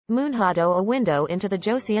Munjado, a window into the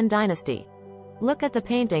Joseon dynasty. Look at the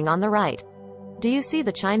painting on the right. Do you see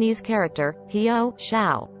the Chinese character, Hyo,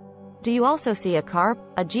 Shao? Do you also see a carp,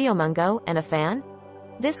 a geomungo, and a fan?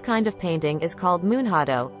 This kind of painting is called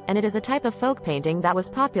Munjado, and it is a type of folk painting that was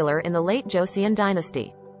popular in the late Joseon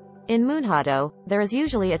dynasty. In Munjado, there is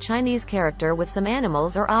usually a Chinese character with some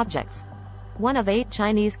animals or objects. One of 8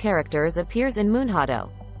 Chinese characters appears in Munjado.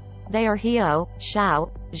 They are Hyo,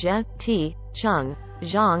 Shao, Zhe, Ti, Chung,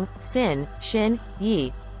 Zhang, Xin, Xin,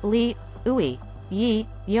 Yi, Li, Ui, Yi,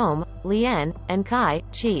 Yom, Lian, and Kai,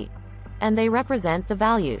 Qi. And they represent the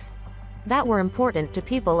values that were important to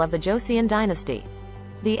people of the Joseon dynasty.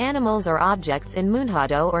 The animals or objects in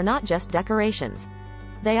Munjado are not just decorations.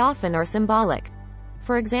 They often are symbolic.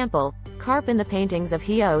 For example, carp in the paintings of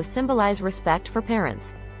Hyo symbolize respect for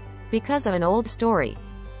parents. Because of an old story.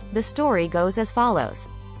 The story goes as follows.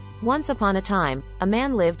 Once upon a time, a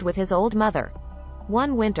man lived with his old mother.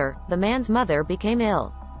 One winter, the man's mother became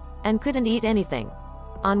ill and couldn't eat anything.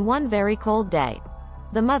 On one very cold day,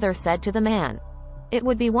 the mother said to the man, "It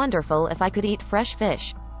would be wonderful if I could eat fresh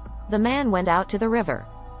fish." The man went out to the river,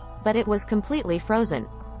 but it was completely frozen.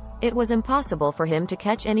 It was impossible for him to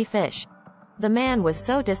catch any fish. The man was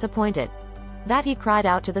so disappointed that he cried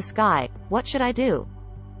out to the sky, "What should I do?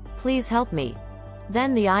 Please help me."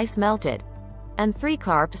 Then the ice melted, and 3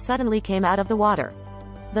 carp suddenly came out of the water.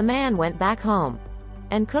 The man went back home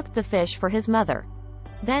and cooked the fish for his mother.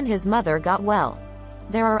 Then his mother got well.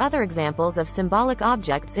 There are other examples of symbolic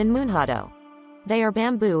objects in Munjado. They are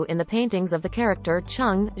bamboo in the paintings of the character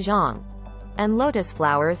Chung, Zhang, and lotus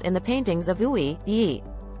flowers in the paintings of Ui, Yi.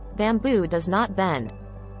 Bamboo does not bend.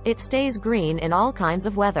 It stays green in all kinds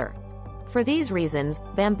of weather. For these reasons,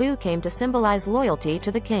 bamboo came to symbolize loyalty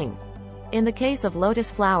to the king. In the case of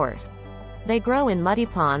lotus flowers, they grow in muddy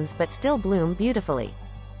ponds but still bloom beautifully.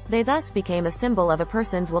 They thus became a symbol of a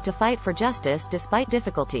person's will to fight for justice despite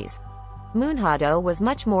difficulties. Munjado was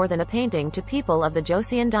much more than a painting to people of the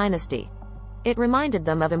Joseon dynasty. It reminded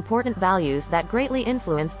them of important values that greatly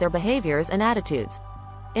influenced their behaviors and attitudes.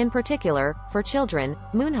 In particular, for children,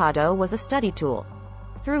 Munjado was a study tool.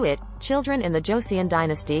 Through it, children in the Joseon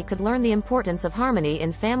dynasty could learn the importance of harmony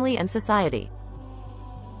in family and society.